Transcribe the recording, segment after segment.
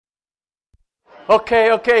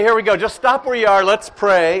Okay, here we go. Just stop where you are. Let's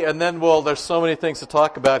pray, and then there's so many things to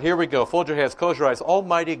talk about. Here we go. Fold your hands, close your eyes.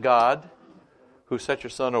 Almighty God, who set your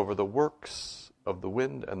Son over the works of the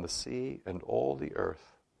wind and the sea and all the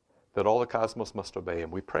earth, that all the cosmos must obey him.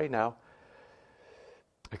 We pray now,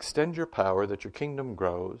 extend your power that your kingdom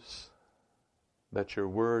grows, that your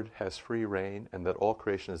word has free reign, and that all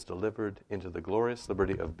creation is delivered into the glorious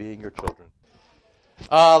liberty of being your children.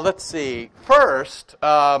 Let's see. First,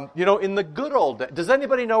 in the good old days, does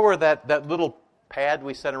anybody know where that little pad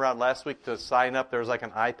we sent around last week to sign up, there was like an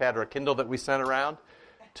iPad or a Kindle that we sent around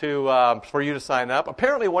for you to sign up?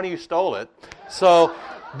 Apparently one of you stole it. So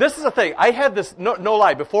this is the thing. I had this, no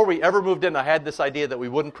lie, before we ever moved in, I had this idea that we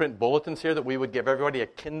wouldn't print bulletins here, that we would give everybody a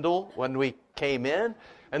Kindle when we came in.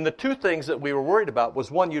 And the two things that we were worried about was,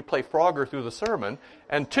 one, you'd play Frogger through the sermon,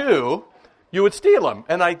 and two, you would steal them.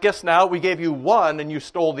 And I guess now we gave you one, and you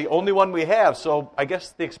stole the only one we have, so I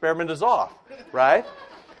guess the experiment is off, right?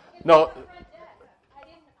 No.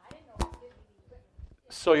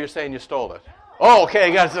 So you're saying you stole it? Oh,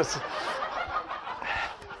 okay, guys.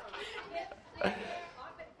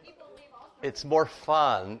 It's more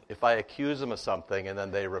fun if I accuse them of something and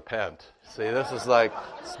then they repent. See, this is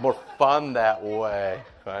it's more fun that way.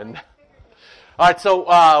 All right,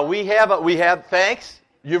 so we have, thanks.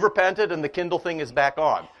 You've repented, and the Kindle thing is back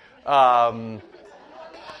on.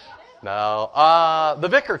 Now, the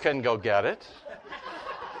vicar can go get it.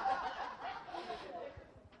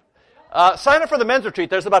 Sign up for the men's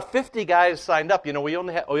retreat. There's about 50 guys signed up. You know, we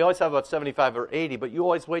always have about 75 or 80, but you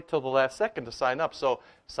always wait till the last second to sign up. So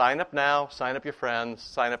sign up now, sign up your friends,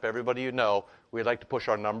 sign up everybody you know. We'd like to push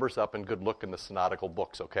our numbers up and good look in the synodical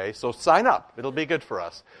books, okay? So sign up. It'll be good for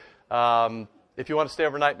us. If you want to stay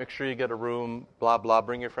overnight, make sure you get a room, blah, blah.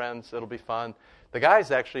 Bring your friends. It'll be fun. The guy's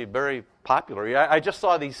actually very popular. I just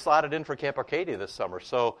saw these slotted in for Camp Arcadia this summer.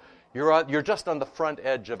 So you're just on the front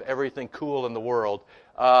edge of everything cool in the world.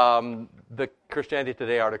 The Christianity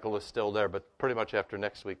Today article is still there, but pretty much after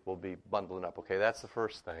next week we'll be bundling up. Okay, that's the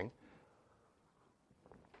first thing.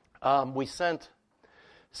 We sent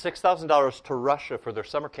 $6,000 to Russia for their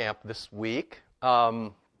summer camp this week.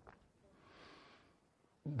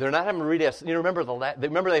 They're not having read. You remember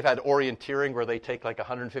remember they've had orienteering where they take like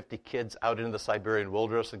 150 kids out into the Siberian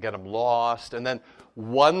wilderness and get them lost. And then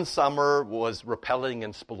one summer was rappelling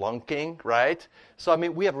and spelunking, right? So I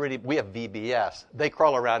mean, we have VBS. They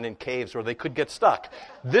crawl around in caves where they could get stuck.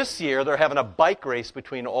 This year they're having a bike race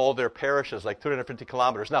between all their parishes, like 350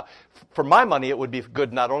 kilometers. Now, for my money, it would be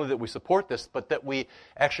good not only that we support this, but that we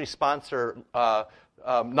actually sponsor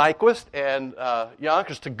Nyquist and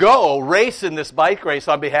Yonkers to go race in this bike race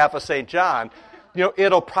on behalf of St. John. You know,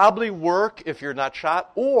 it'll probably work if you're not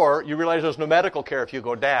shot, or you realize there's no medical care if you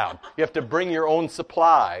go down. You have to bring your own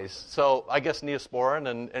supplies. So I guess Neosporin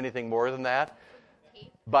and anything more than that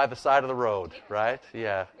by the side of the road, right?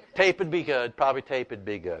 Yeah. Tape would be good. Probably tape would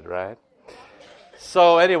be good, right?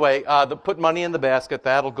 So anyway, put money in the basket.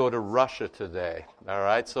 That'll go to Russia today. All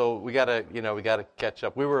right. So we gotta catch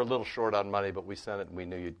up. We were a little short on money, but we sent it and we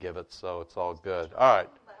knew you'd give it, so it's all good. All right.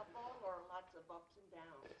 Level or lots of ups and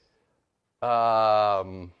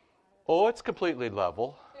downs? It's completely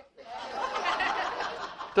level.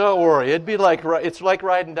 Don't worry. It's like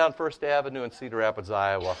riding down First Avenue in Cedar Rapids,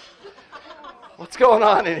 Iowa. What's going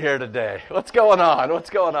on in here today? What's going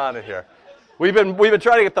on in here? We've been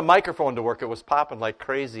trying to get the microphone to work. It was popping like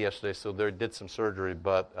crazy yesterday, so they did some surgery.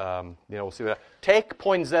 But we'll see what. Take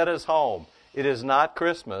poinsettias home. It is not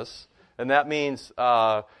Christmas, and that means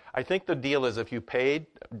I think the deal is if you paid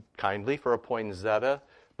kindly for a poinsettia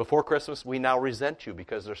before Christmas, we now resent you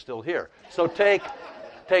because they're still here. So take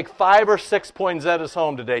 5 or 6 poinsettias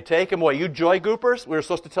home today. Take them away. You joy goopers, we were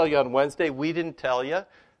supposed to tell you on Wednesday. We didn't tell you,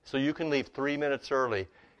 so you can leave 3 minutes early.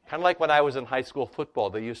 Kind of like when I was in high school football,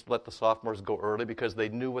 they used to let the sophomores go early because they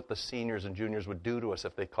knew what the seniors and juniors would do to us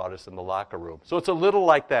if they caught us in the locker room. So it's a little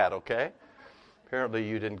like that, okay? Apparently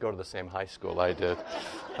you didn't go to the same high school I did.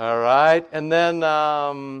 All right. And then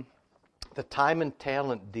the time and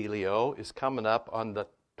talent dealio is coming up on the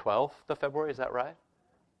 12th of February. Is that right?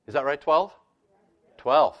 Is that right, 12th?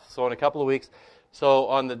 12th. So in a couple of weeks. So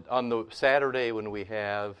on the Saturday when we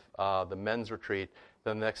have the men's retreat,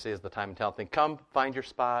 then the next day is the time and talent thing. Come, find your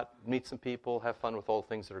spot, meet some people, have fun with all the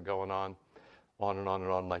things that are going on and on and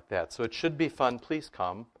on like that. So it should be fun. Please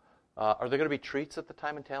come. Are there going to be treats at the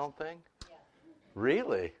time and talent thing? Yes.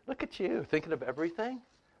 Really? Look at you, thinking of everything.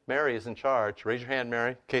 Mary is in charge. Raise your hand,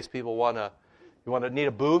 Mary, in case people need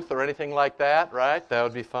a booth or anything like that, right? That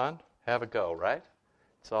would be fun. Have a go, right?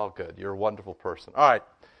 It's all good. You're a wonderful person. All right.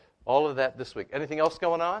 All of that this week. Anything else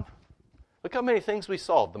going on? Look how many things we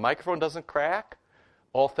solved. The microphone doesn't crack.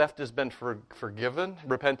 all theft has been forgiven,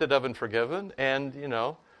 repented of and forgiven, and,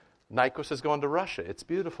 Nikos is going to Russia. It's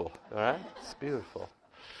beautiful, all right? It's beautiful.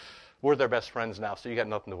 We're their best friends now, so you got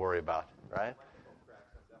nothing to worry about, right?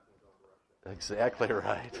 Exactly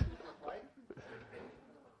right.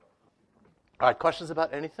 All right, questions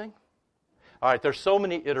about anything? All right, there's so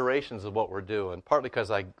many iterations of what we're doing, partly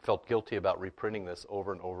because I felt guilty about reprinting this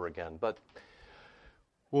over and over again. But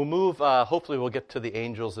we'll move, hopefully we'll get to the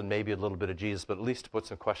angels and maybe a little bit of Jesus, but at least to put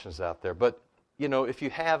some questions out there. But, if you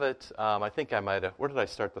have it, I think I might have, where did I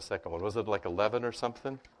start the second one? Was it like 11 or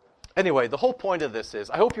something? Anyway, the whole point of this is,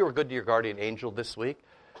 I hope you were good to your guardian angel this week.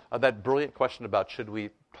 That brilliant question about should we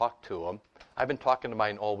talk to him. I've been talking to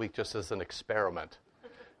mine all week just as an experiment.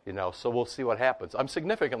 So we'll see what happens. I'm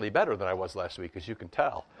significantly better than I was last week, as you can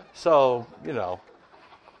tell. So, I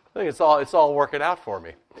think it's all working out for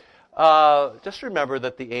me. Just remember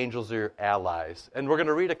that the angels are your allies. And we're going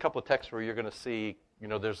to read a couple of texts where you're going to see,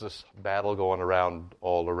 there's this battle going around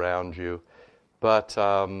all around you. But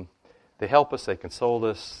they help us, they console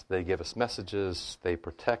us, they give us messages, they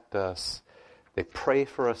protect us, they pray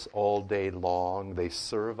for us all day long, they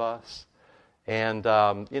serve us. And,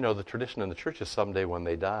 the tradition in the church is someday when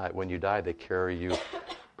you die, they carry you,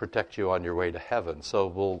 protect you on your way to heaven.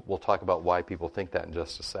 So we'll talk about why people think that in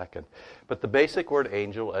just a second. But the basic word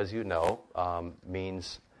angel, as you know,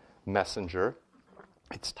 means messenger.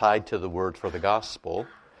 It's tied to the word for the gospel.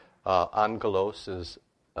 Angelos is,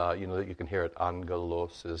 you can hear it,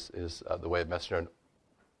 angelos is the way of messenger.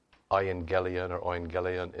 And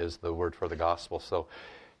euangelion is the word for the gospel. So,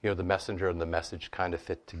 the messenger and the message kind of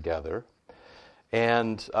fit together.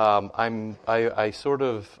 And I sort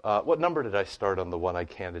of, what number did I start on the one I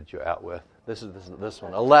handed you out with? This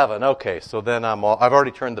one, 11. Okay, so then I've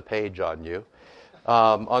already turned the page on you.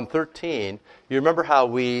 On 13, you remember how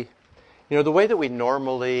we, the way that we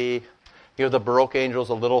normally, the Baroque angel's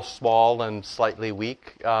a little small and slightly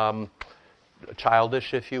weak,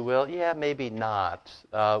 childish, if you will. Yeah, maybe not.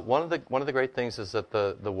 One of the great things is that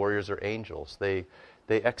the warriors are angels. They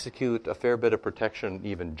execute a fair bit of protection,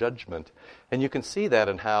 even judgment. And you can see that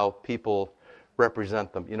in how people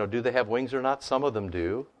represent them. Do they have wings or not? Some of them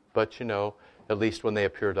do. But, at least when they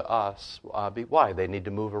appear to us, why? They need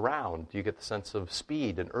to move around. You get the sense of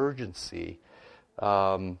speed and urgency.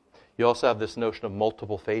 You also have this notion of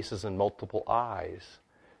multiple faces and multiple eyes.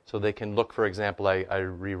 So they can look, for example, I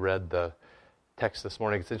reread the text this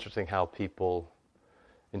morning. It's interesting how people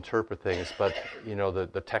interpret things, but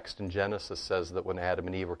the text in Genesis says that when Adam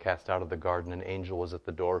and Eve were cast out of the garden, an angel was at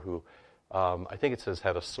the door who, I think it says,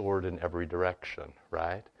 had a sword in every direction,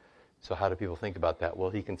 right? So how do people think about that? Well,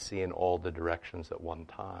 he can see in all the directions at one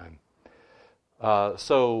time.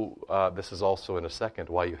 So this is also in a second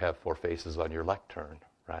why you have four faces on your lectern,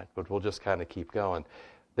 right? But we'll just kind of keep going.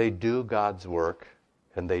 They do God's work,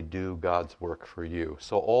 and they do God's work for you.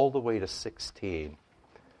 So all the way to 16,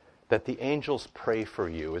 that the angels pray for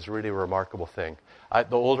you is really a remarkable thing.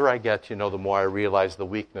 The older I get, the more I realize the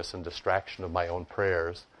weakness and distraction of my own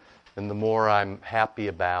prayers, and the more I'm happy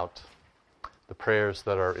about the prayers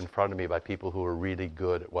that are in front of me by people who are really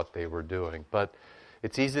good at what they were doing. But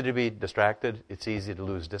it's easy to be distracted. It's easy to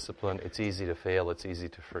lose discipline. It's easy to fail. It's easy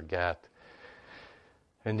to forget.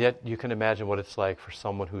 And yet you can imagine what it's like for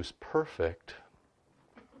someone who's perfect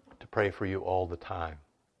to pray for you all the time.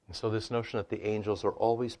 And so this notion that the angels are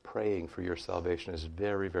always praying for your salvation is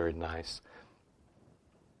very, very nice.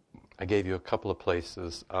 I gave you a couple of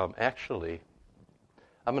places. Actually,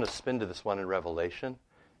 I'm going to spin to this one in Revelation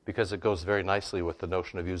because it goes very nicely with the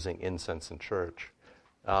notion of using incense in church.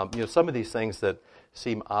 Some of these things that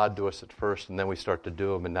seem odd to us at first, and then we start to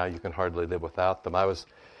do them, and now you can hardly live without them. I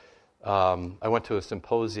went to a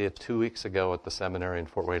symposia 2 weeks ago at the seminary in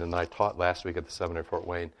Fort Wayne, and then I taught last week at the seminary in Fort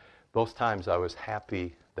Wayne. Both times I was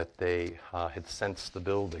happy that they had sensed the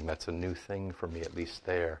building. That's a new thing for me, at least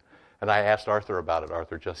there. And I asked Arthur about it.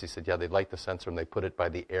 Arthur Jesse said, yeah, they light the sensor and they put it by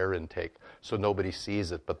the air intake so nobody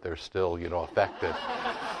sees it, but they're still, affected.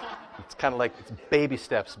 It's kind of like it's baby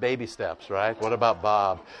steps, right? What about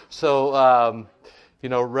Bob? So,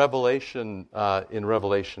 Revelation, in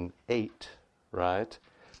Revelation 8, right?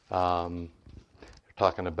 You're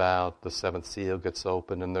talking about the seventh seal gets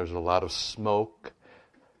opened and there's a lot of smoke.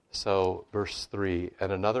 So, verse 3,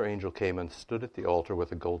 and another angel came and stood at the altar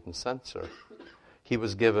with a golden censer. He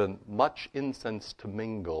was given much incense to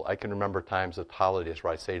mingle. I can remember times at holidays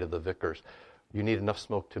where I say to the vicars, you need enough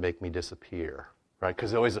smoke to make me disappear, right?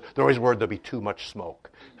 Because they're always worried there'll be too much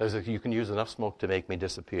smoke. As if you can use enough smoke to make me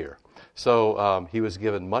disappear. So he was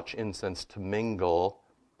given much incense to mingle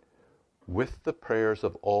with the prayers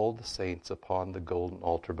of all the saints upon the golden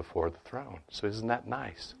altar before the throne. So isn't that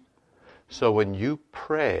nice? So when you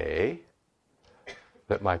pray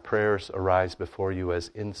that my prayers arise before you as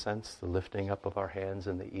incense, the lifting up of our hands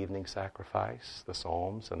in the evening sacrifice, the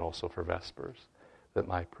Psalms, and also for Vespers, that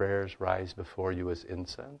my prayers rise before you as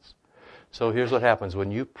incense. So here's what happens.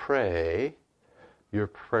 When you pray, your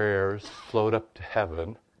prayers float up to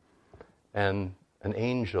heaven, and an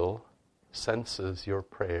angel senses your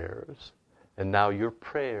prayers, and now your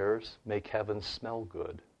prayers make heaven smell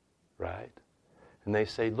good, right? And they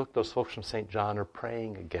say, look, those folks from St. John are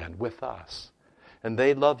praying again with us. And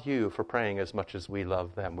they love you for praying as much as we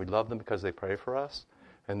love them. We love them because they pray for us,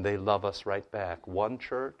 and they love us right back. One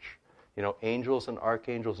church, angels and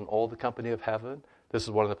archangels and all the company of heaven. This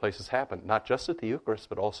is one of the places happen, not just at the Eucharist,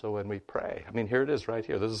 but also when we pray. I mean, here it is right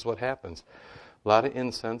here. This is what happens. A lot of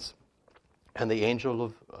incense, and the angel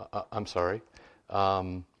of,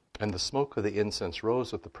 and the smoke of the incense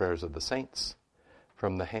rose with the prayers of the saints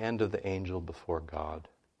from the hand of the angel before God.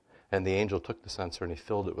 And the angel took the censer and he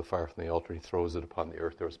filled it with fire from the altar. He throws it upon the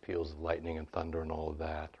earth. There was peals of lightning and thunder and all of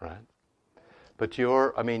that, right? But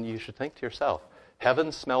you should think to yourself,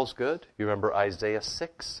 heaven smells good. You remember Isaiah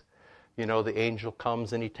 6? The angel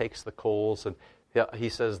comes and he takes the coals and he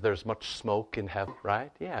says there's much smoke in heaven,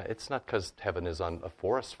 right? Yeah, it's not because heaven is on a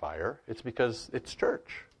forest fire. It's because it's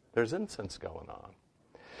church. There's incense going on.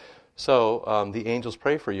 So the angels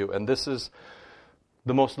pray for you, and this is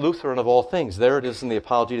the most Lutheran of all things. There it is in the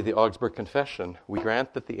Apology to the Augsburg Confession. We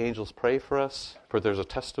grant that the angels pray for us, for there's a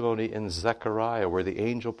testimony in Zechariah where the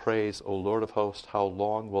angel prays, O Lord of hosts, how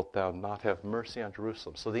long wilt thou not have mercy on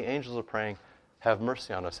Jerusalem? So the angels are praying, have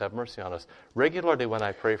mercy on us, have mercy on us. Regularly when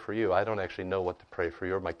I pray for you, I don't actually know what to pray for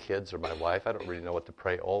you or my kids or my wife. I don't really know what to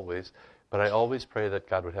pray always, but I always pray that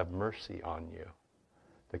God would have mercy on you,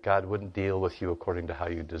 that God wouldn't deal with you according to how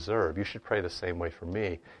you deserve. You should pray the same way for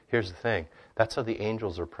me. Here's the thing. That's how the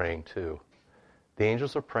angels are praying too. The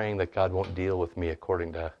angels are praying that God won't deal with me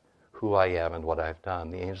according to who I am and what I've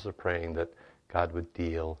done. The angels are praying that God would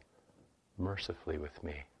deal mercifully with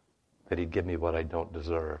me, that he'd give me what I don't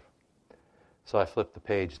deserve. So I flip the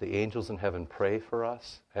page. The angels in heaven pray for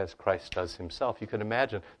us as Christ does himself. You can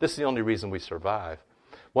imagine, this is the only reason we survive.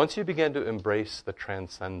 Once you begin to embrace the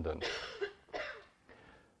transcendent.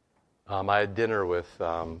 I had dinner with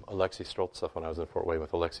Alexei Streltsov when I was in Fort Wayne,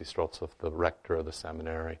 with Alexei Streltsov, the rector of the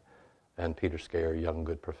seminary, and Peter Skayer, young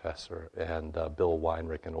good professor, and Bill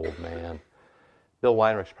Weinrich, an old man. Bill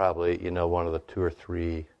Weinrich's probably, one of the 2 or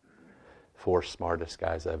 3, 4 smartest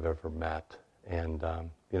guys I've ever met. And,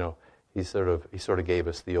 he sort of gave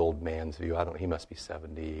us the old man's view. He must be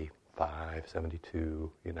 75,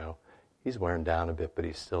 72, He's wearing down a bit, but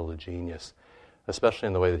he's still a genius, especially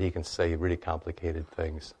in the way that he can say really complicated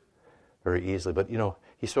things very easily. But,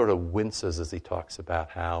 he sort of winces as he talks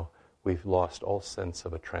about how we've lost all sense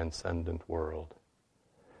of a transcendent world.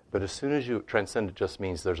 But as soon as transcendent just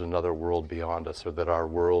means there's another world beyond us, or that our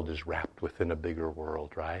world is wrapped within a bigger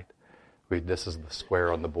world, right? This is the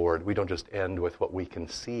square on the board. We don't just end with what we can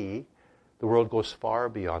see. The world goes far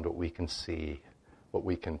beyond what we can see, what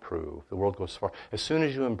we can prove. The world goes far. As soon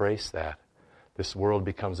as you embrace that, this world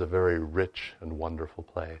becomes a very rich and wonderful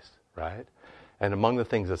place, right? And among the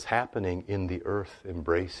things that's happening in the earth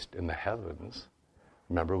embraced in the heavens,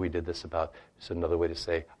 remember we did this it's another way to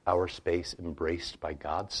say our space embraced by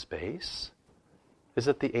God's space, is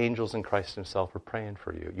that the angels and Christ himself are praying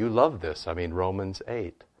for you. You love this. Romans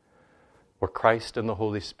 8, where Christ and the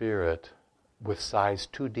Holy Spirit, with sighs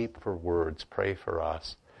too deep for words, pray for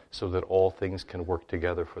us so that all things can work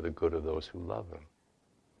together for the good of those who love him.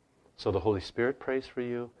 So the Holy Spirit prays for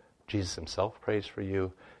you. Jesus himself prays for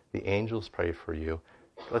you. The angels pray for you.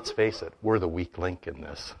 Let's face it, we're the weak link in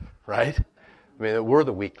this, right? We're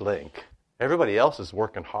the weak link. Everybody else is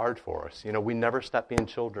working hard for us. We never stop being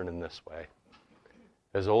children in this way.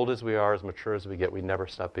 As old as we are, as mature as we get, we never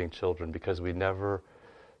stop being children because we never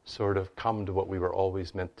sort of come to what we were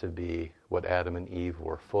always meant to be, what Adam and Eve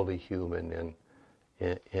were, fully human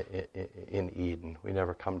in Eden. We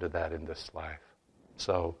never come to that in this life.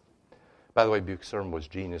 So, by the way, Buke's sermon was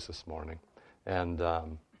genius this morning. And,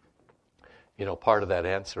 part of that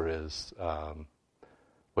answer is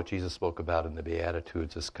what Jesus spoke about in the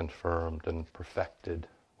Beatitudes is confirmed and perfected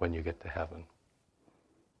when you get to heaven.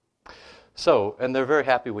 So, and they're very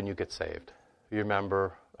happy when you get saved. You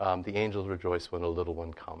remember, the angels rejoice when a little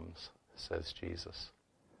one comes, says Jesus.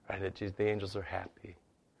 Right? The angels are happy.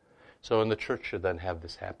 So, and the church should then have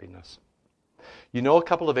this happiness. You know a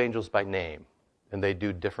couple of angels by name, and they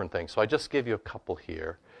do different things. So I just give you a couple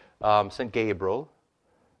here. St. Gabriel.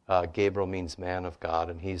 Gabriel means man of God,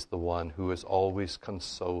 and he's the one who is always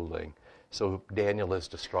consoling. So Daniel is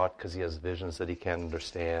distraught because he has visions that he can't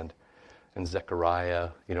understand. And Zechariah,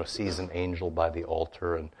 sees an angel by the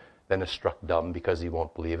altar and then is struck dumb because he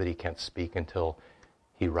won't believe it. He can't speak until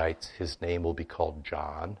he writes, his name will be called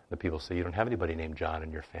John. The people say, you don't have anybody named John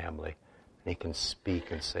in your family. And he can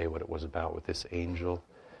speak and say what it was about with this angel.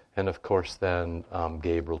 And of course then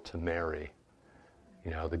Gabriel to Mary,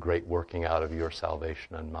 the great working out of your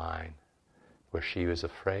salvation and mine, where she was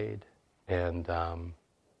afraid and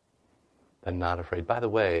not afraid. By the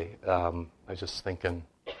way, I was just thinking,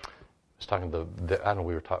 I was talking to I don't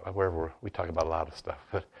know, we talk about a lot of stuff,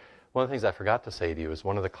 but one of the things I forgot to say to you is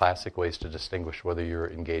one of the classic ways to distinguish whether you're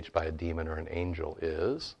engaged by a demon or an angel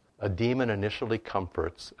is a demon initially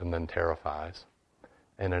comforts and then terrifies,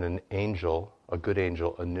 and an angel, a good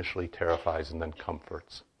angel, initially terrifies and then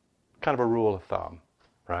comforts. Kind of a rule of thumb,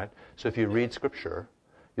 right? So if you read Scripture,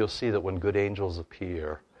 you'll see that when good angels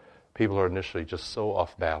appear, people are initially just so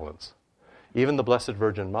off balance. Even the Blessed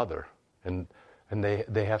Virgin Mother, and they're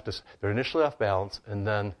initially off balance, and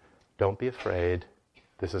then don't be afraid,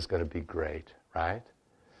 this is going to be great, right?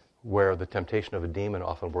 Where the temptation of a demon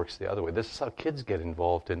often works the other way. This is how kids get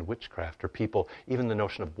involved in witchcraft, or people, even the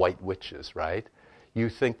notion of white witches, right? You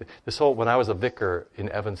think that when I was a vicar in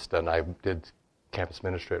Evanston, I did campus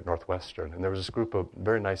ministry at Northwestern, and there was this group of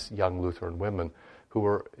very nice young Lutheran women who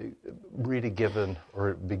were really given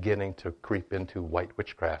or beginning to creep into white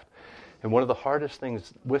witchcraft. And one of the hardest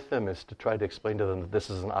things with them is to try to explain to them that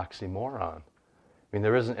this is an oxymoron. I mean,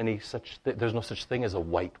 there isn't any there's no such thing as a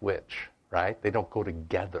white witch, right? They don't go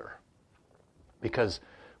together. Because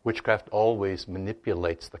witchcraft always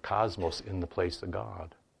manipulates the cosmos in the place of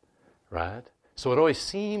God, right? So it always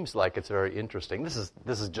seems like it's very interesting. This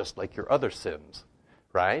is just like your other sins,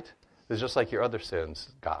 right? It's just like your other sins.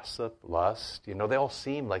 Gossip, lust, they all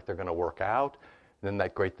seem like they're going to work out. And then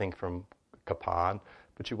that great thing from Capon.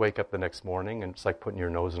 But you wake up the next morning and it's like putting your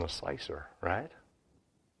nose in a slicer, right?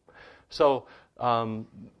 So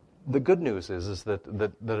the good news is that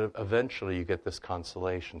eventually you get this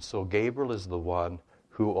consolation. So Gabriel is the one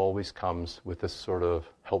who always comes with this sort of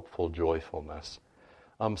helpful joyfulness.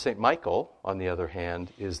 St. Michael, on the other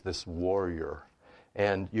hand, is this warrior.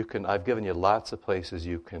 And I've given you lots of places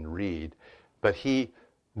you can read, but he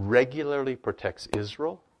regularly protects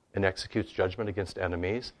Israel and executes judgment against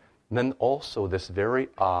enemies. And then also this very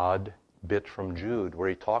odd bit from Jude where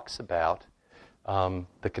he talks about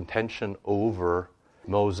the contention over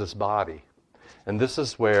Moses' body. And this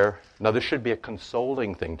is where, now this should be a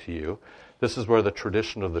consoling thing to you, this is where the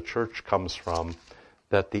tradition of the church comes from,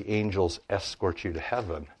 that the angels escort you to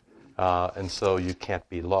heaven. And so you can't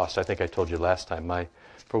be lost. I think I told you last time,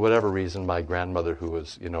 for whatever reason, my grandmother, who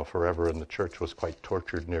was forever in the church, was quite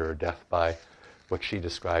tortured near her death by what she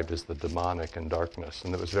described as the demonic and darkness.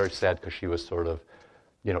 And it was very sad because she was sort of,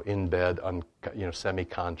 in bed,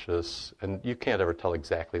 semi-conscious, and you can't ever tell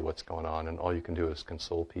exactly what's going on, and all you can do is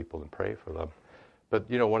console people and pray for them. But,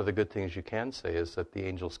 one of the good things you can say is that the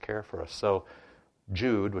angels care for us. So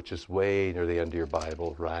Jude, which is way near the end of your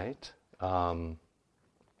Bible, right? 5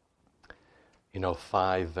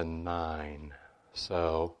 and 9.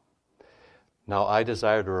 So, now I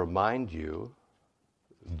desire to remind you,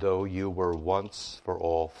 though you were once for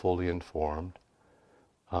all fully informed,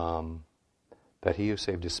 that he who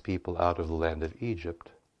saved his people out of the land of Egypt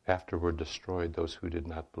afterward destroyed those who did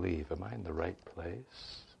not believe. Am I in the right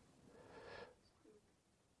place?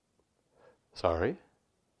 Sorry?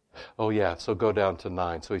 Oh yeah, so go down to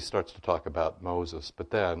 9. So he starts to talk about Moses. But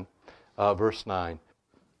then, verse 9,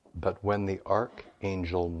 but when the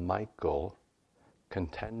archangel Michael,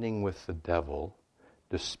 contending with the devil,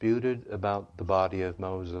 disputed about the body of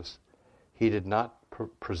Moses, he did not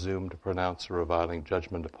presume to pronounce a reviling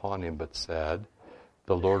judgment upon him, but said,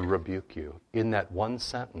 the Lord rebuke you. In that one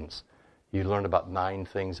sentence, you learn about 9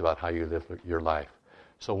 things about how you live your life.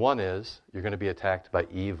 So 1 is, you're going to be attacked by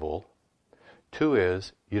evil. 2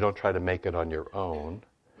 is, you don't try to make it on your own.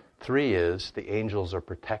 3 is, the angels are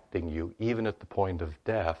protecting you even at the point of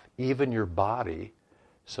death, even your body,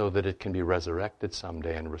 so that it can be resurrected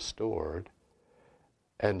someday and restored.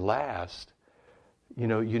 And last,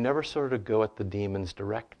 you never sort of go at the demons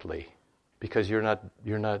directly because you're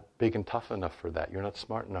not big and tough enough for that. You're not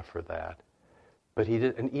smart enough for that. But he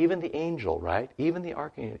did, and even the angel, right? Even the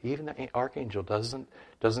archangel doesn't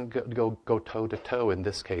go toe to toe in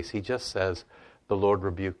this case. He just says, "The Lord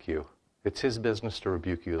rebuke you." It's his business to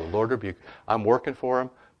rebuke you. The Lord rebuke you. I'm working for him.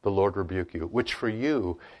 The Lord rebuke you, which for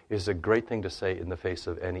you is a great thing to say in the face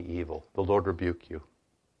of any evil. The Lord rebuke you,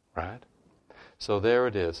 right? So there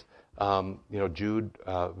it is. Jude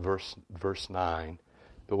verse 9.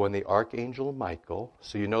 But when the archangel Michael,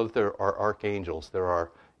 so you know that there are archangels. There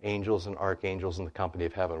are angels and archangels in the company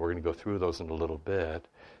of heaven. We're going to go through those in a little bit.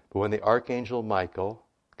 But when the archangel Michael,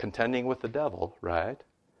 contending with the devil, right?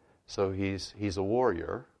 So he's a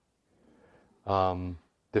warrior,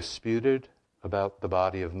 disputed about the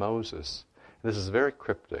body of Moses. This is very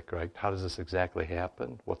cryptic, right? How does this exactly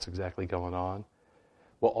happen? What's exactly going on?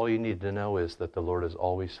 Well, all you need to know is that the Lord is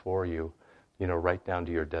always for you, right down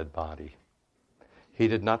to your dead body. He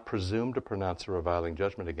did not presume to pronounce a reviling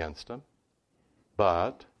judgment against him,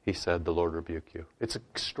 but he said, the Lord rebuke you. It's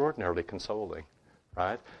extraordinarily consoling,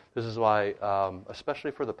 right? This is why,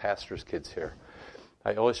 especially for the pastor's kids here,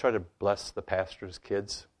 I always try to bless the pastor's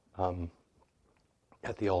kids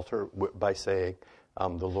at the altar by saying,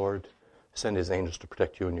 the Lord send his angels to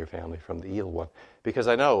protect you and your family from the evil one. Because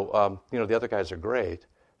I know, the other guys are great,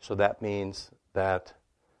 so that means that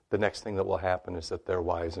the next thing that will happen is that their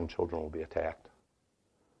wives and children will be attacked,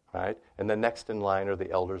 right? And then next in line are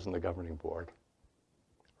the elders and the governing board,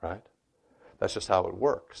 right? That's just how it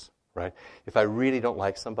works, right? If I really don't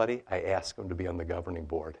like somebody, I ask them to be on the governing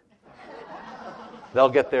board. They'll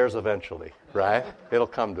get theirs eventually, right? It'll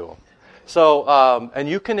come to them. So, and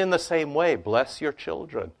you can in the same way bless your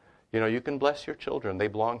children. You can bless your children. They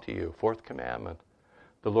belong to you. Fourth commandment.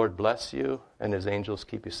 The Lord bless you and his angels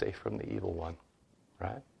keep you safe from the evil one,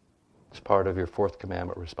 right? It's part of your fourth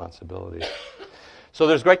commandment responsibility. So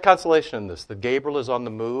there's great consolation in this. That Gabriel is on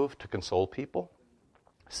the move to console people.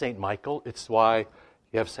 St. Michael, it's why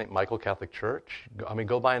you have St. Michael Catholic Church.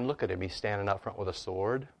 Go by and look at him. He's standing out front with a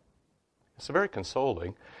sword. It's very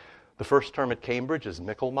consoling. The first term at Cambridge is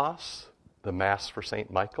Michaelmas, the Mass for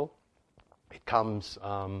St. Michael. It comes,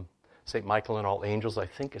 St. Michael and all angels, I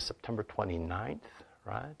think, is September 29th,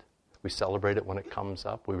 right? We celebrate it when it comes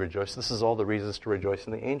up. We rejoice. This is all the reasons to rejoice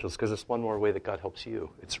in the angels, because it's one more way that God helps you.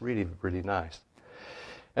 It's really, really nice.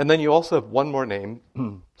 And then you also have one more name,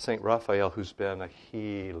 St. Raphael, who's been a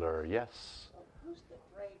healer. Yes? Who's the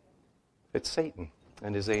dragon? It's Satan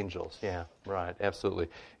and his angels. Yeah, right, absolutely.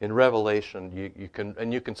 In Revelation, you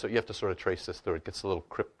have to sort of trace this through. It gets a little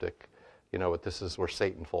cryptic. This is where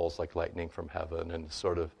Satan falls like lightning from heaven, and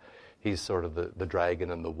he's sort of the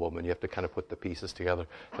dragon and the woman. You have to kind of put the pieces together.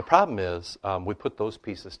 The problem is we put those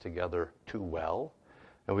pieces together too well,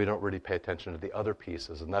 and we don't really pay attention to the other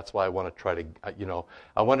pieces. And that's why I want to try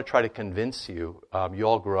to, convince you. You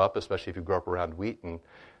all grew up, especially if you grew up around Wheaton,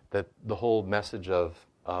 that the whole message of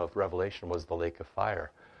Revelation was the lake of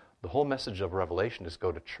fire. The whole message of Revelation is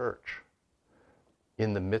go to church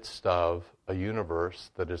in the midst of a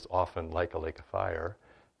universe that is often like a lake of fire.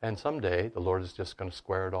 And someday the Lord is just going to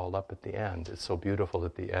square it all up at the end. It's so beautiful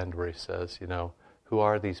at the end where he says, who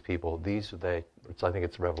are these people? These are they. I think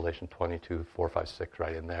it's Revelation 22, 4, 5, 6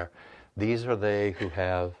 right in there. These are they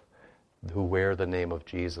who wear the name of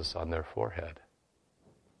Jesus on their forehead.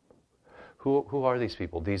 Who are these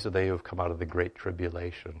people? These are they who have come out of the great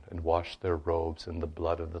tribulation and washed their robes in the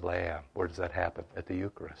blood of the Lamb. Where does that happen? At the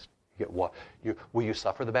Eucharist. Will you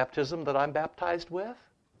suffer the baptism that I'm baptized with?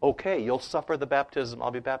 Okay, you'll suffer the baptism I'll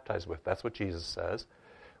be baptized with. That's what Jesus says.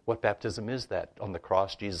 What baptism is that? On the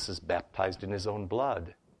cross, Jesus is baptized in his own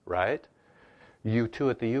blood, right? You too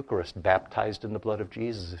at the Eucharist, baptized in the blood of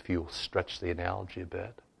Jesus, if you stretch the analogy a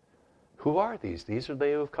bit. Who are these? These are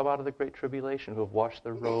they who have come out of the great tribulation, who have washed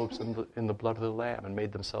their robes in the blood of the Lamb and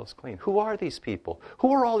made themselves clean. Who are these people?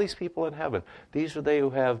 Who are all these people in heaven? These are they who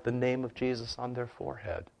have the name of Jesus on their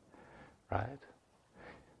forehead, right?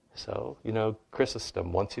 So,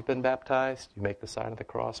 Chrysostom, once you've been baptized, you make the sign of the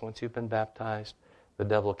cross. Once you've been baptized, the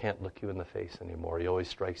devil can't look you in the face anymore. He always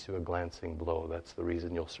strikes you a glancing blow. That's the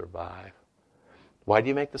reason you'll survive. Why do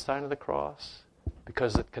you make the sign of the cross?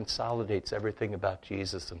 Because it consolidates everything about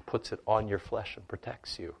Jesus and puts it on your flesh and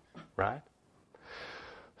protects you, right?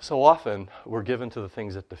 So often, we're given to the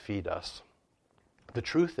things that defeat us. The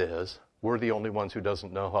truth is, we're the only ones who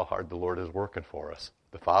doesn't know how hard the Lord is working for us.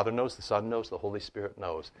 The Father knows, the Son knows, the Holy Spirit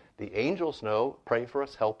knows. The angels know, pray for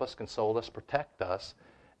us, help us, console us, protect us,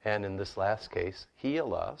 and in this last case,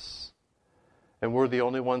 heal us. And we're the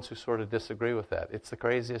only ones who sort of disagree with that. It's the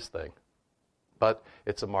craziest thing. But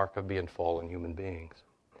it's a mark of being fallen human beings.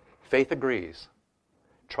 Faith agrees.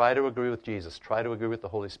 Try to agree with Jesus. Try to agree with the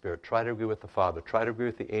Holy Spirit. Try to agree with the Father. Try to agree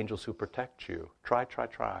with the angels who protect you. Try.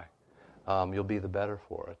 You'll be the better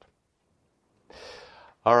for it.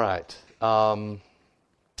 All right.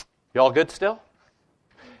 You all good still?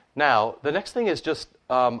 Now, the next thing is just,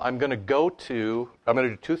 I'm going to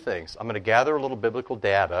do two things. I'm going to gather a little biblical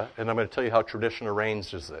data, and I'm going to tell you how tradition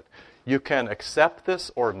arranges it. You can accept this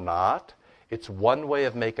or not. It's one way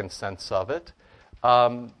of making sense of it.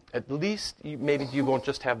 At least, maybe you won't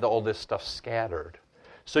just have all this stuff scattered.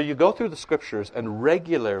 So you go through the scriptures, and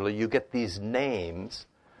regularly you get these names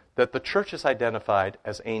that the church has identified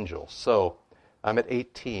as angels. So, I'm at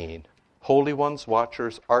 18. Holy ones,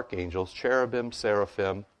 watchers, archangels, cherubim,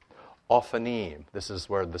 seraphim, ophanim. This is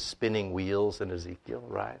where the spinning wheels in Ezekiel,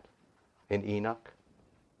 right? In Enoch.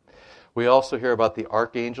 We also hear about the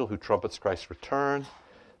archangel who trumpets Christ's return.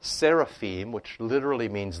 Seraphim, which literally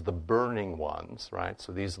means the burning ones, right?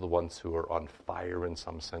 So these are the ones who are on fire in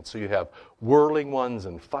some sense. So you have whirling ones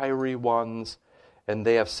and fiery ones, and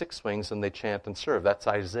they have 6 wings and they chant and serve. That's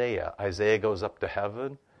Isaiah. Isaiah goes up to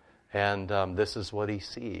heaven, and this is what he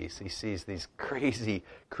sees. He sees these crazy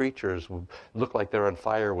creatures who look like they're on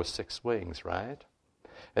fire with 6 wings, right?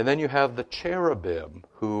 And then you have the cherubim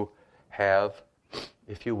who have,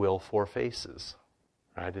 if you will, 4 faces.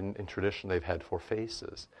 Right? In tradition, they've had 4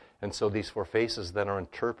 faces. And so these 4 faces then are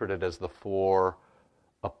interpreted as the 4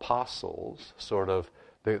 apostles. Sort of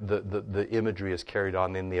the imagery is carried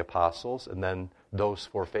on in the apostles, and then those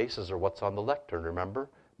 4 faces are what's on the lectern. Remember?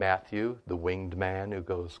 Matthew, the winged man who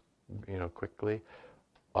goes, quickly.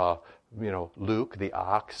 Luke, the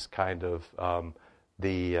ox, kind of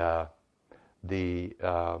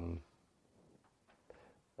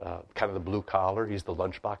kind of the blue collar. He's the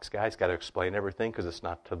lunchbox guy. He's got to explain everything because it's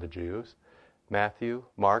not to the Jews. Matthew,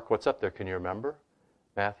 Mark, what's up there? Can you remember?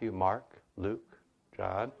 Matthew, Mark, Luke,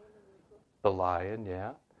 John, the lion,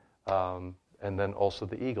 yeah. And then also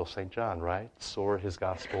the eagle, St. John, right? His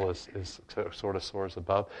gospel is sort of soars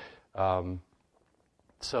above.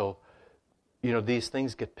 So, these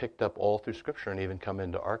things get picked up all through Scripture and even come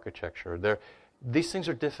into architecture. These things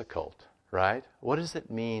are difficult. Right? What does it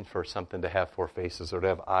mean for something to have 4 faces or to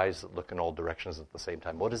have eyes that look in all directions at the same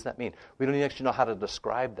time? What does that mean? We don't even actually know how to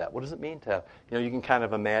describe that. What does it mean to have, you can kind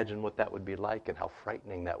of imagine what that would be like and how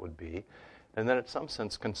frightening that would be. And then in some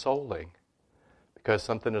sense consoling because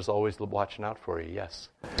something is always watching out for you. Yes?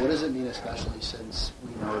 What does it mean especially since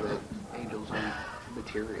we know that angels aren't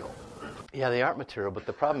material? Yeah, they aren't material, but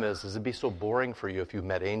the problem is it'd be so boring for you if you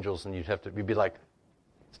met angels and you'd be like,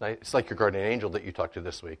 it's like your guardian angel that you talked to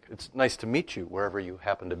this week. It's nice to meet you wherever you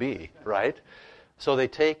happen to be, right? So they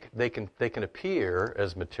can appear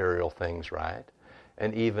as material things, right?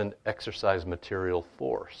 And even exercise material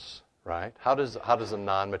force, right? How does a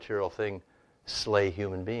non-material thing slay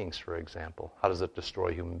human beings, for example? How does it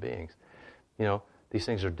destroy human beings? These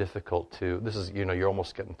things are difficult to. This is you're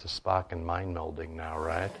almost getting to Spock and mind melding now,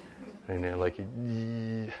 right? And you're like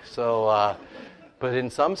so. But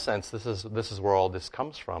in some sense, this is where all this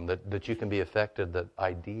comes from, that you can be affected, that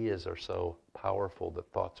ideas are so powerful, that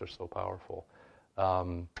thoughts are so powerful.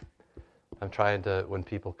 I'm trying to, when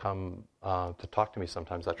people come to talk to me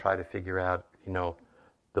sometimes, I try to figure out,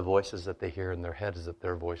 the voices that they hear in their head, is it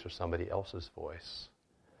their voice or somebody else's voice?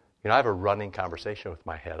 I have a running conversation with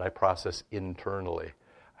my head. I process internally.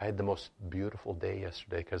 I had the most beautiful day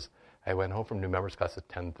yesterday because I went home from new members class at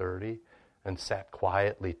 10:30 and sat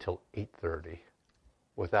quietly till 8:30.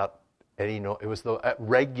 Without any it was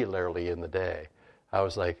regularly in the day. I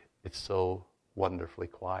was like, it's so wonderfully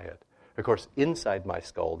quiet. Of course, inside my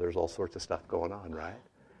skull, there's all sorts of stuff going on, right?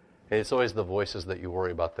 And it's always the voices that you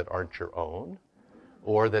worry about that aren't your own,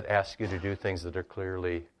 or that ask you to do things that are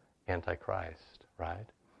clearly antichrist, right?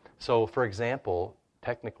 So, for example,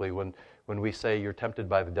 technically, when we say you're tempted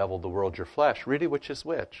by the devil, the world, your flesh, really, which is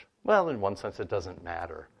which? Well, in one sense, it doesn't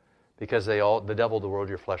matter. Because the devil, the world,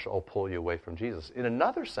 your flesh, all pull you away from Jesus. In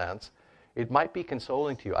another sense, it might be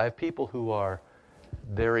consoling to you. I have people who are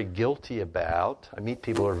very guilty about, I meet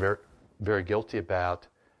people who are very, very guilty about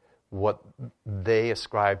what they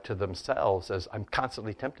ascribe to themselves as, I'm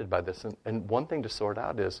constantly tempted by this. And one thing to sort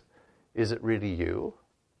out is it really you?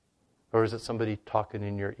 Or is it somebody talking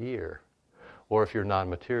in your ear? Or if you're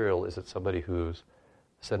non-material, is it somebody who's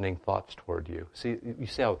sending thoughts toward you? See, you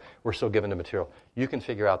see how we're so given to material. You can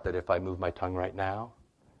figure out that if I move my tongue right now,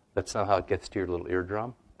 that somehow it gets to your little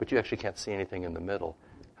eardrum, but you actually can't see anything in the middle.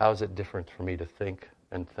 How is it different for me to think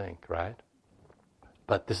and think, right?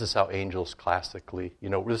 But this is how angels classically,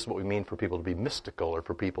 this is what we mean for people to be mystical or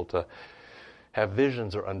for people to have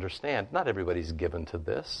visions or understand. Not everybody's given to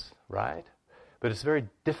this, right? But it's very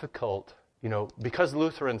difficult, because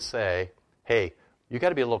Lutherans say, hey, you got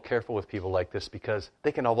to be a little careful with people like this because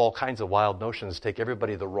they can have all kinds of wild notions, take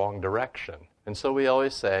everybody the wrong direction. And so we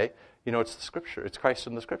always say, it's the Scripture. It's Christ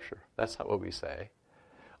in the Scripture. That's not what we say.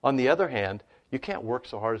 On the other hand, you can't work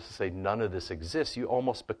so hard as to say none of this exists. You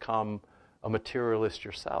almost become a materialist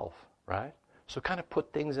yourself, right? So kind of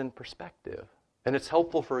put things in perspective. And it's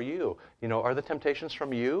helpful for you. Are the temptations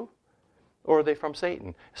from you or are they from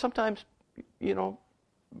Satan? Sometimes,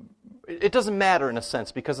 it doesn't matter in a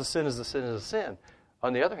sense because a sin is a sin is a sin.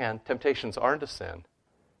 On the other hand, temptations aren't a sin.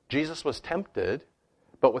 Jesus was tempted,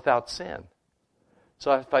 but without sin.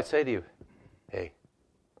 So if I say to you, hey,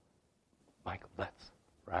 Michael,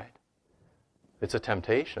 right? It's a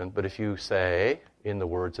temptation, but if you say, in the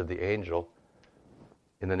words of the angel,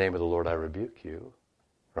 in the name of the Lord I rebuke you,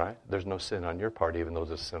 right? There's no sin on your part, even though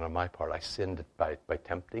there's sin on my part. I sinned by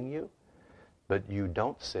tempting you, but you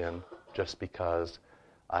don't sin just because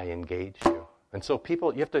I engage you. And so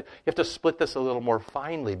people, you have to split this a little more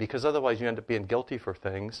finely, because otherwise you end up being guilty for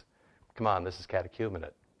things. Come on, this is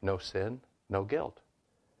catechumenate. No sin, no guilt.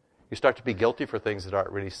 You start to be guilty for things that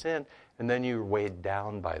aren't really sin, and then you're weighed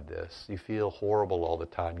down by this. You feel horrible all the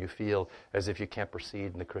time. You feel as if you can't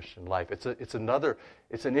proceed in the Christian life.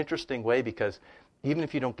 It's an interesting way, because even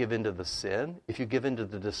if you don't give in to the sin, if you give in to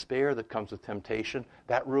the despair that comes with temptation,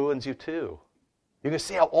 that ruins you too. You can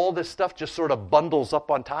see how all this stuff just sort of bundles up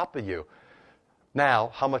on top of you.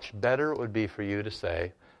 Now, how much better it would be for you to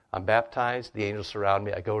say, I'm baptized, the angels surround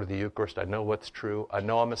me, I go to the Eucharist, I know what's true, I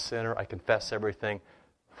know I'm a sinner, I confess everything.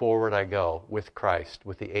 Forward I go with Christ,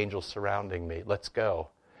 with the angels surrounding me. Let's go.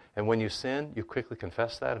 And when you sin, you quickly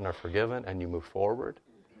confess that and are forgiven, and you move forward.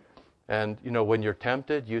 And, when you're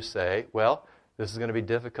tempted, you say, well, this is going to be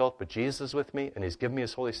difficult, but Jesus is with me, and He's given me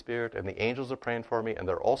His Holy Spirit, and the angels are praying for me, and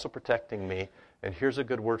they're also protecting me. And here's a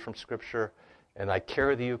good word from Scripture, and I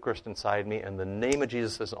carry the Eucharist inside me, and the name of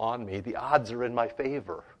Jesus is on me. The odds are in my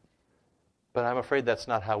favor. But I'm afraid that's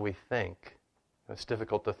not how we think. It's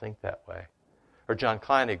difficult to think that way. Or John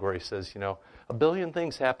Kleinig, where he says, 1 billion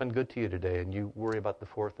things happened good to you today, and you worry about the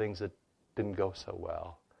 4 things that didn't go so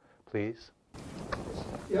well. Please?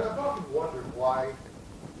 Yeah, I've often wondered why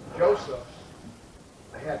Joseph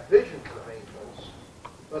had visions of angels,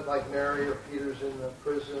 but like Mary or Peter's in the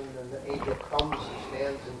prison, and the angel comes and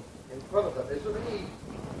stands in front of them. Is there any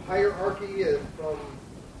hierarchy from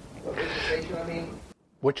visitation?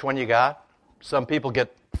 Which one you got? Some people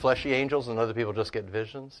get fleshy angels and other people just get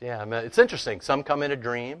visions. Yeah, it's interesting. Some come in a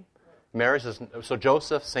dream. Mary says, so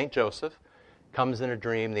Joseph, St. Joseph, comes in a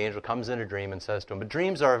dream. The angel comes in a dream and says to him. But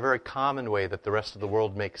dreams are a very common way that the rest of the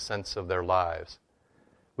world makes sense of their lives.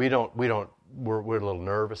 We're a little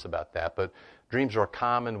nervous about that, but dreams are a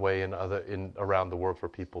common way around the world for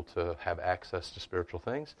people to have access to spiritual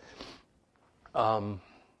things.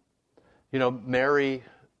 Mary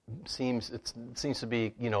seems to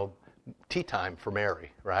be, tea time for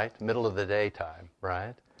Mary, right? Middle of the day time,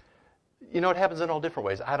 right? It happens in all different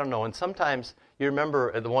ways. I don't know. And sometimes, you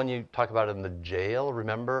remember the one you talk about in the jail,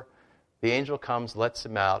 remember? The angel comes, lets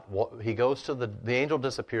him out. He goes to the angel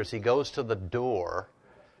disappears. He goes to the door.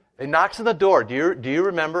 He knocks on the door. Do you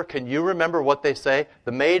remember? Can you remember what they say?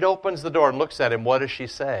 The maid opens the door and looks at him. What does she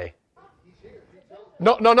say?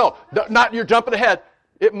 No, not, you're jumping ahead.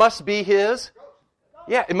 It must be his.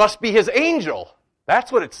 Yeah, it must be his angel.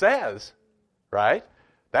 That's what it says, right?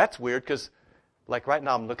 That's weird, because like right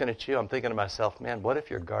now I'm looking at you, I'm thinking to myself, man, what if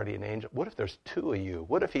your guardian angel, what if there's 2 of you?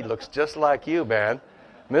 What if he looks just like you, man?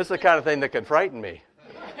 This is the kind of thing that can frighten me,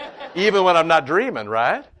 even when I'm not dreaming,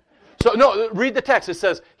 right? So, no, read the text. It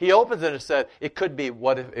says, he opens it and it said, it could be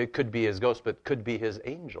his ghost, but it could be his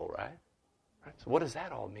angel, right? So what does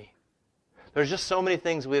that all mean? There's just so many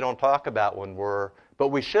things we don't talk about but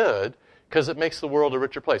we should, because it makes the world a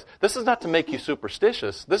richer place. This is not to make you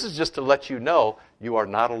superstitious. This is just to let you know you are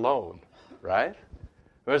not alone, right?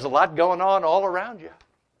 There's a lot going on all around you.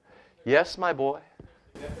 Yes, my boy?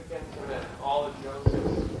 Significant that all of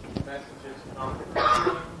Joseph's messages come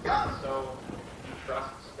from him, so he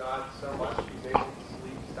trusts God so much he's able to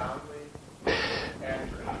sleep soundly. And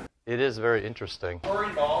it is very interesting.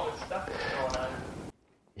 worried about all this stuff that's going on.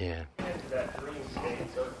 Yeah. Into that dream state,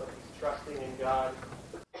 so it's like he's trusting in God.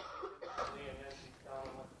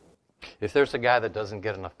 If there's a guy that doesn't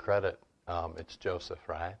get enough credit, it's Joseph,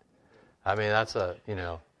 right? That's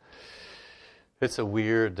it's a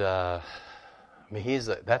weird,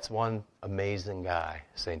 that's one amazing guy,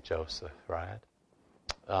 St. Joseph, right?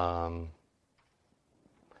 Yeah,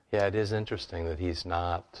 it is interesting that he's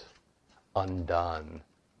not undone.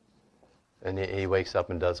 And he wakes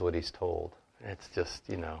up and does what he's told. It's just,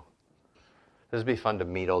 this would be fun to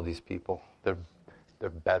meet all these people. They're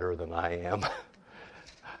better than I am.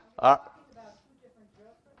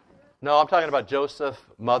 No, I'm talking about Joseph,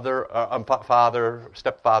 father,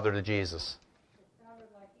 stepfather to Jesus.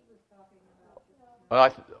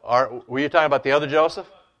 Were you talking about the other Joseph?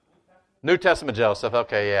 New Testament Joseph,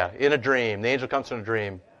 okay, yeah. In a dream. The angel comes in a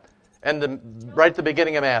dream. And right at the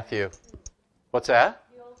beginning of Matthew. What's that?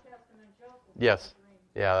 The Old Testament Joseph. Yes.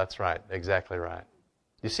 Yeah, that's right. Exactly right.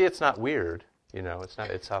 You see, it's not weird.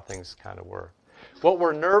 It's how things kind of work. What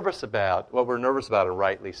we're nervous about, and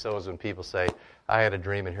rightly so, is when people say, I had a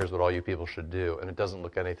dream and here's what all you people should do. And it doesn't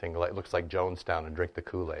look anything like, it looks like Jonestown and drink the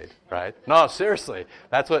Kool-Aid, right? No, seriously.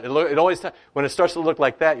 That's what, it always, when it starts to look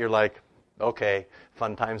like that, you're like, Okay,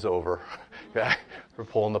 fun time's over. Okay, we're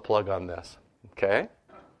pulling the plug on this. Okay?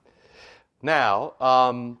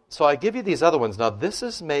 Now, so I give you these other ones. Now,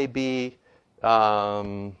 these may be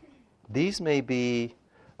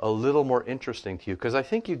a little more interesting to you, because I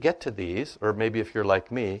think you get to these, or maybe if you're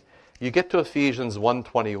like me, you get to Ephesians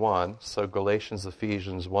 1:21, so Galatians,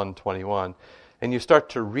 Ephesians 1:21, and you start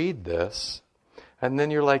to read this, and then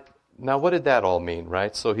you're like, now what did that all mean,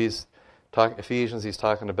 right? So Ephesians, he's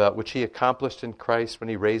talking about which he accomplished in Christ when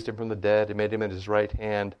he raised him from the dead and made him at his right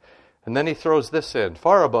hand. And then he throws this in,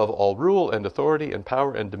 far above all rule and authority and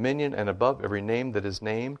power and dominion and above every name that is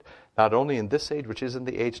named, not only in this age, which is in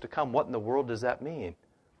the age to come. What in the world does that mean?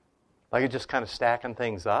 Like it's just kind of stacking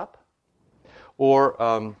things up?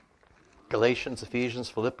 Or Galatians, Ephesians,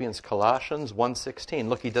 Philippians, Colossians 1:16.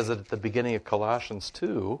 Look, he does it at the beginning of Colossians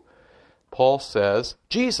 2. Paul says,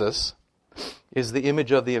 Jesus is the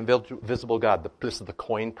image of the invisible God. This is the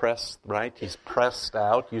coin press, right? He's pressed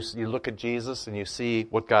out. You look at Jesus and you see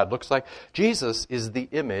what God looks like. Jesus is the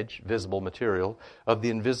image, visible material, of the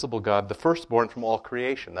invisible God, the firstborn from all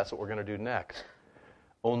creation. That's what we're going to do next.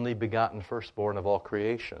 Only begotten firstborn of all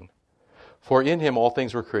creation. For in him all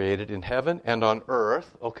things were created, in heaven and on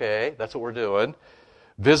earth. Okay, that's what we're doing.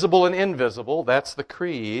 Visible and invisible, that's the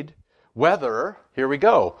creed. Whether, here we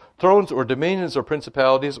go, thrones or dominions or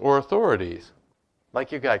principalities or authorities.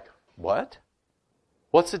 Like you're like, what?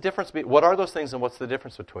 What's the difference? What are those things and what's the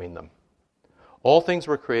difference between them? All things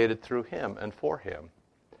were created through him and for him.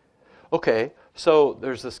 Okay, so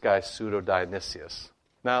there's this guy, Pseudo-Dionysius.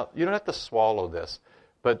 Now, you don't have to swallow this,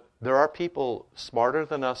 but there are people smarter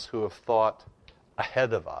than us who have thought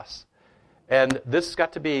ahead of us. And this has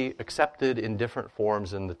got to be accepted in different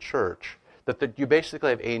forms in the church. That you basically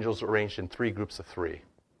have angels arranged in 3 groups of 3,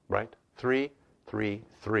 right? 3, 3,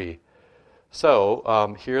 3.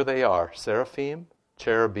 So here they are, seraphim,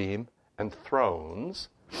 cherubim, and thrones.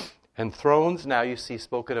 And thrones now you see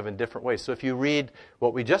spoken of in different ways. So if you read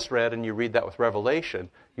what we just read and you read that with Revelation,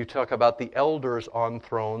 you talk about the elders on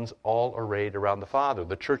thrones all arrayed around the Father.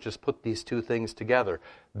 The church has put these two things together.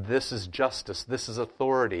 This is justice. This is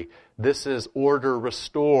authority. This is order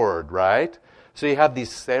restored, right? So you have these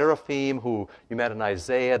seraphim who you met in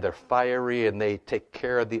Isaiah. They're fiery and they take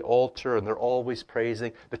care of the altar and they're always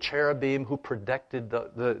praising. The cherubim who protected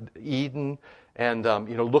the Eden and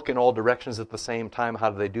look in all directions at the same time. How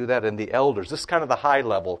do they do that? And the elders. This is kind of the high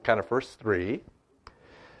level, kind of first 3.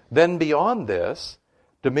 Then beyond this,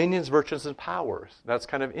 dominions, virtues, and powers. That's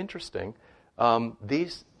kind of interesting.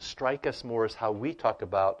 These strike us more as how we talk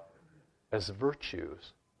about as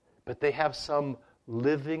virtues. But they have some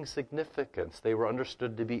living significance. They were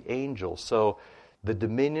understood to be angels. So the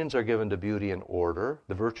dominions are given to beauty and order.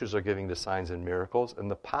 The virtues are given to signs and miracles. And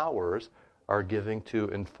the powers are given to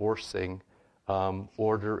enforcing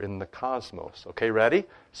order in the cosmos. Okay, ready?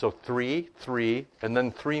 So 3, 3, and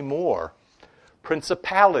then 3 more.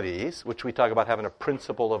 Principalities, which we talk about having a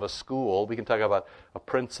principle of a school. We can talk about a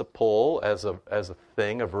principle as a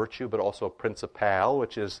thing, a virtue, but also a principal,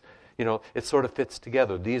 which is, it sort of fits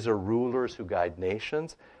together. These are rulers who guide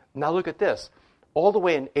nations. Now look at this. All the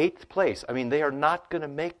way in 8th place. I mean, they are not going to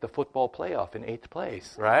make the football playoff in 8th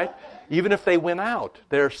place, right? Even if they win out,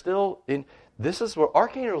 they're still in. This is where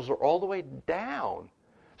archangels are all the way down.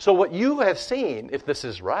 So what you have seen, if this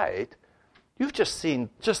is right, you've just seen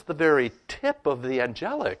just the very tip of the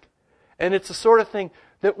angelic. And it's the sort of thing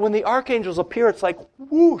that when the archangels appear, it's like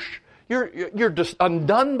whoosh. You're just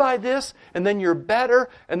undone by this, and then you're better,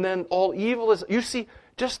 and then all evil is. You see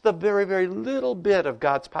just the very, very little bit of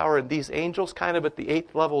God's power in these angels, kind of at the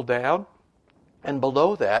 8th level down, and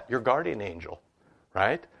below that, your guardian angel,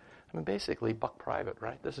 right? I mean, basically, buck private,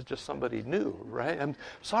 right? This is just somebody new, right? I'm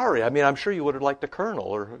sorry. I mean, I'm sure you would have liked a colonel,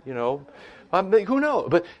 or who knows?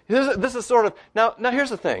 But this is sort of now. Here's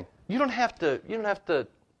the thing: you don't have to,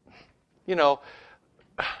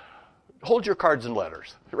 hold your cards and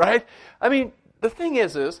letters, right? I mean, the thing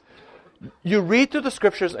is you read through the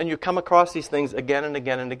scriptures and you come across these things again and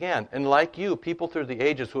again and again. And like you, people through the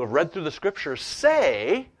ages who have read through the scriptures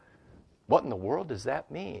say, what in the world does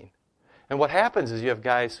that mean? And what happens is you have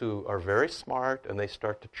guys who are very smart and they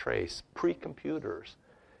start to trace pre-computers.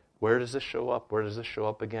 Where does this show up? Where does this show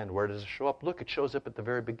up again? Where does it show up? Look, it shows up at the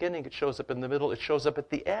very beginning. It shows up in the middle. It shows up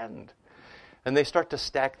at the end. And they start to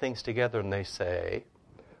stack things together and they say,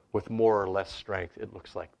 with more or less strength, it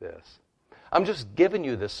looks like this. I'm just giving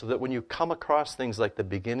you this so that when you come across things like the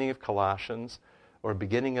beginning of Colossians or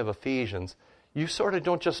beginning of Ephesians, you sort of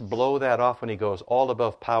don't just blow that off when he goes all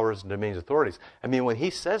above powers and dominions, authorities. I mean, when he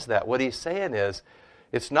says that, what he's saying is,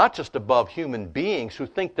 it's not just above human beings who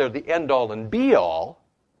think they're the end-all and be-all.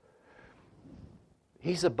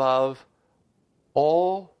 He's above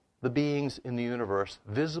all the beings in the universe,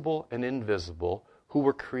 visible and invisible, who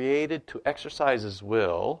were created to exercise His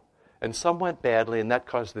will, and some went badly, and that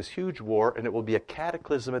caused this huge war, and it will be a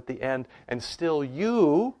cataclysm at the end, and still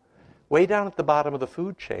you, way down at the bottom of the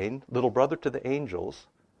food chain, little brother to the angels,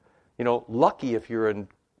 lucky if you're in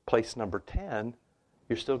place number 10,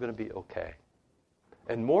 you're still going to be okay.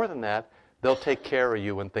 And more than that, they'll take care of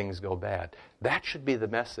you when things go bad. That should be the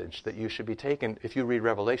message that you should be taking if you read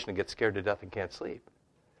Revelation and get scared to death and can't sleep.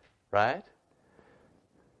 Right?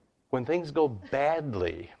 When things go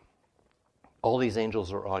badly, all these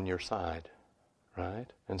angels are on your side. Right?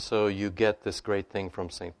 And so you get this great thing from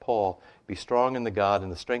St. Paul. Be strong in the God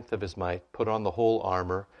and the strength of His might. Put on the whole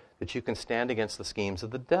armor that you can stand against the schemes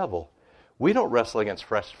of the devil. We don't wrestle against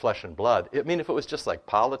flesh and blood. I mean, if it was just like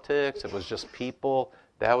politics, it was just people,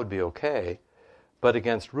 that would be okay. But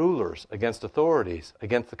against rulers, against authorities,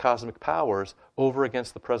 against the cosmic powers, over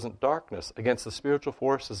against the present darkness, against the spiritual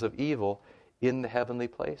forces of evil in the heavenly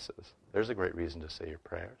places. There's a great reason to say your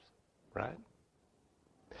prayers, right?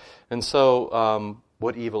 And so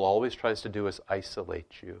what evil always tries to do is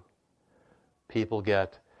isolate you. People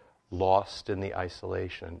get lost in the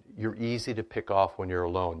isolation. You're easy to pick off when you're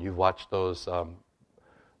alone. You've watched those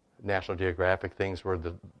National Geographic things where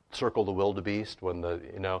the circle the wildebeest when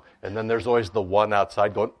and then there's always the one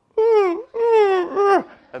outside going,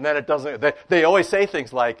 and then it doesn't. They always say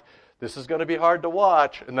things like, "This is going to be hard to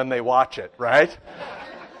watch," and then they watch it, right?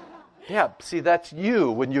 Yeah, see, that's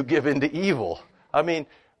you when you give in to evil. I mean,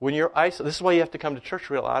 when you're isolated, this is why you have to come to church,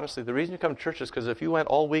 real honestly. The reason you come to church is because if you went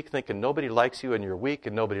all week thinking nobody likes you and you're weak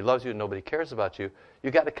and nobody loves you and nobody cares about you,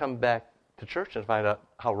 you got to come back to church and find out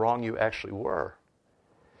how wrong you actually were.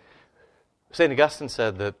 St. Augustine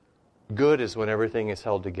said that good is when everything is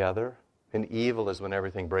held together and evil is when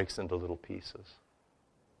everything breaks into little pieces.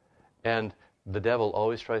 And the devil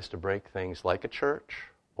always tries to break things like a church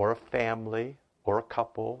or a family or a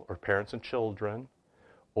couple or parents and children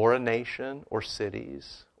or a nation, or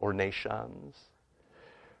cities, or nations.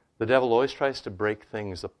 The devil always tries to break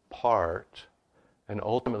things apart and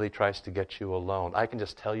ultimately tries to get you alone. I can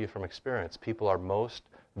just tell you from experience, people are most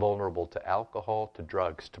vulnerable to alcohol, to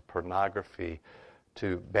drugs, to pornography,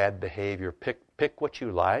 to bad behavior. Pick what you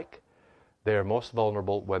like. They're most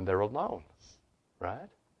vulnerable when they're alone, right?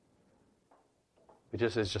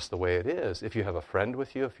 It's just the way it is. If you have a friend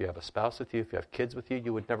with you, if you have a spouse with you, if you have kids with you,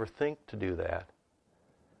 you would never think to do that.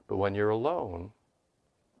 But when you're alone,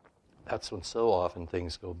 that's when so often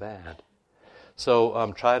things go bad.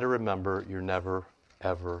 So try to remember you're never,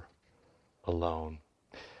 ever alone.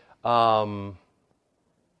 Gosh,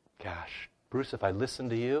 Bruce, if I listen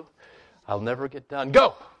to you, I'll never get done.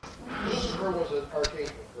 Go! Lucifer was an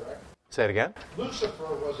archangel, correct? Say it again. Lucifer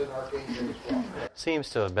was an archangel as well. Seems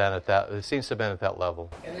to have been at that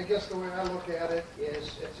level. And I guess the way I look at it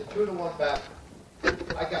is it's a 2-to-1 battle.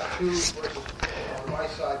 I got 2 versus on my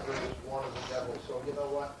side versus 1 of the devil. So you know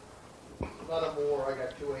what? None more. I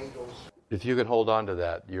got 2 angels. If you can hold on to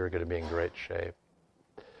that, you're going to be in great shape.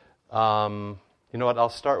 You know what? I'll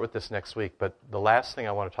start with this next week. But the last thing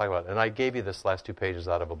I want to talk about, and I gave you this last 2 pages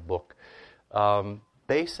out of a book.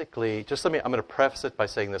 Basically, I'm going to preface it by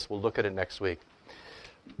saying this. We'll look at it next week.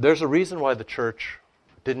 There's a reason why the church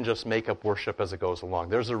didn't just make up worship as it goes along.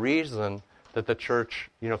 There's a reason that the church,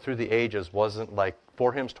 through the ages wasn't like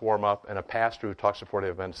 4 hymns to warm up and a pastor who talks to 40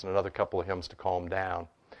 events and another couple of hymns to calm down.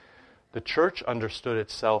 The church understood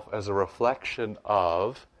itself as a reflection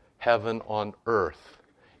of heaven on earth,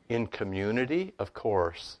 in community, of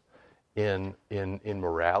course, in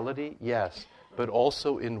morality, yes, but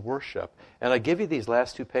also in worship. And I give you these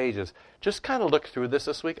last 2 pages. Just kind of look through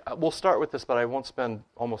this week. We'll start with this, but I won't spend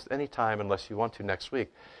almost any time unless you want to next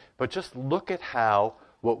week. But just look at how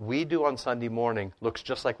what we do on Sunday morning looks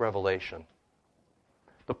just like Revelation.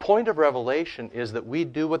 The point of Revelation is that we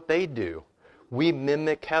do what they do. We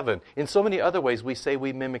mimic heaven. In so many other ways, we say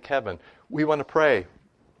we mimic heaven. We want to pray.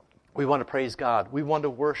 We want to praise God. We want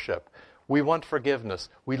to worship. We want forgiveness.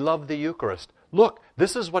 We love the Eucharist. Look,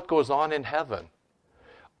 this is what goes on in heaven.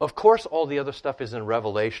 Of course, all the other stuff is in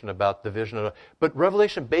Revelation about the vision but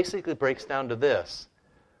Revelation basically breaks down to this.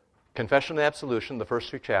 Confession and Absolution, the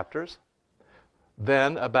first 3 chapters.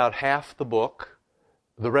 Then about half the book,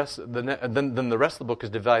 then the rest of the book is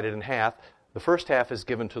divided in half. The first half is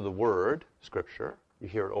given to the Word, Scripture. You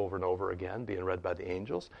hear it over and over again, being read by the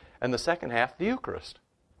angels. And the second half, the Eucharist,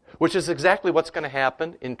 which is exactly what's going to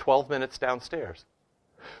happen in 12 minutes downstairs.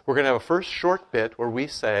 We're going to have a first short bit where we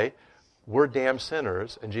say, we're damned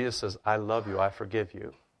sinners, and Jesus says, I love you, I forgive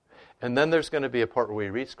you. And then there's going to be a part where we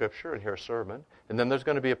read Scripture and hear a sermon. And then there's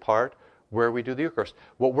going to be a part where we do the Eucharist.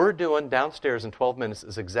 What we're doing downstairs in 12 minutes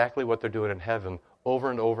is exactly what they're doing in heaven over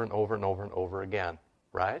and over and over and over and over again,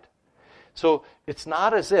 right? So it's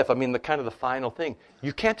not as if, the kind of the final thing,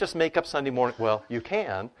 you can't just make up Sunday morning. Well, you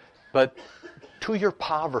can, but to your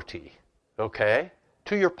poverty, okay?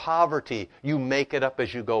 To your poverty, you make it up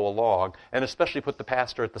as you go along, and especially put the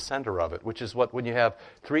pastor at the center of it, which is what, when you have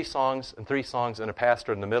 3 songs and a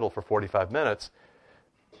pastor in the middle for 45 minutes,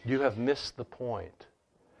 you have missed the point.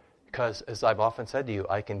 Because, as I've often said to you,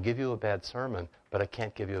 I can give you a bad sermon, but I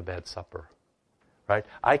can't give you a bad supper, right?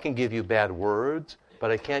 I can give you bad words, but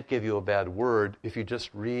I can't give you a bad word if you just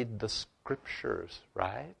read the Scriptures,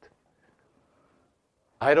 right?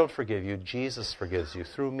 I don't forgive you. Jesus forgives you.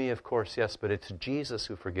 Through me, of course, yes, but it's Jesus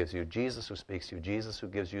who forgives you, Jesus who speaks to you, Jesus who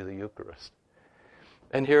gives you the Eucharist.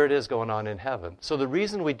 And here it is going on in heaven. So the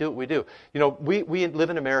reason we do what we do, we live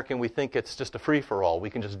in America and we think it's just a free-for-all. We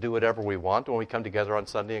can just do whatever we want when we come together on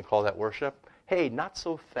Sunday and call that worship. Hey, not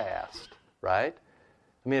so fast, right?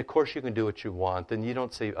 Of course you can do what you want, and you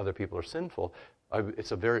don't say other people are sinful.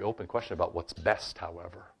 It's a very open question about what's best,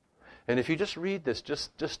 however. And if you just read this,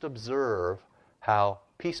 just observe how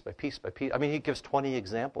piece by piece by piece. He gives 20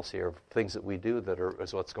 examples here of things that we do that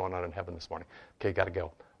is what's going on in heaven this morning. Okay, got to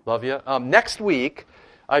go. Love you. Next week,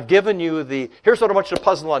 I've given you here's what I want you to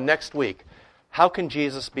puzzle on next week. How can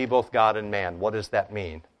Jesus be both God and man? What does that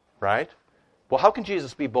mean, right? Well, how can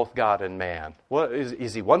Jesus be both God and man? What,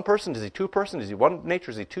 is he one person? Is he two persons? Is he one nature?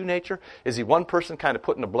 Is he two nature? Is he one person kind of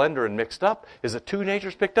put in a blender and mixed up? Is it two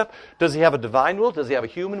natures picked up? Does he have a divine will? Does he have a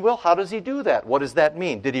human will? How does he do that? What does that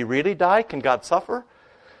mean? Did he really die? Can God suffer?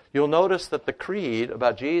 You'll notice that the creed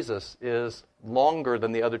about Jesus is longer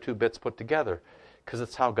than the other 2 bits put together, because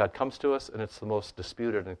it's how God comes to us, and it's the most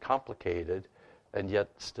disputed and complicated, and yet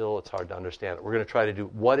still it's hard to understand it. We're going to try to do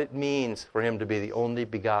what it means for him to be the only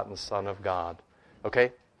begotten Son of God.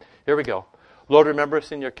 Okay? Here we go. Lord, remember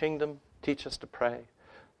us in your kingdom. Teach us to pray.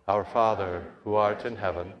 Our Father, who art in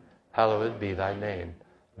heaven, hallowed be thy name.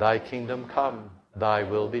 Thy kingdom come, thy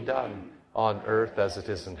will be done, on earth as it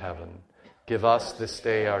is in heaven. Give us this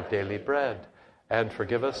day our daily bread, and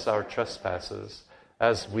forgive us our trespasses,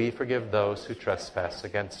 as we forgive those who trespass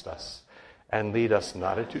against us. And lead us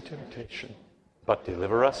not into temptation, but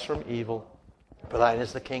deliver us from evil. For thine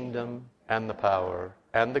is the kingdom, and the power,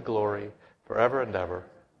 and the glory, forever and ever.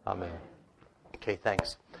 Amen. Okay,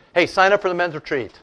 thanks. Hey, sign up for the men's retreat.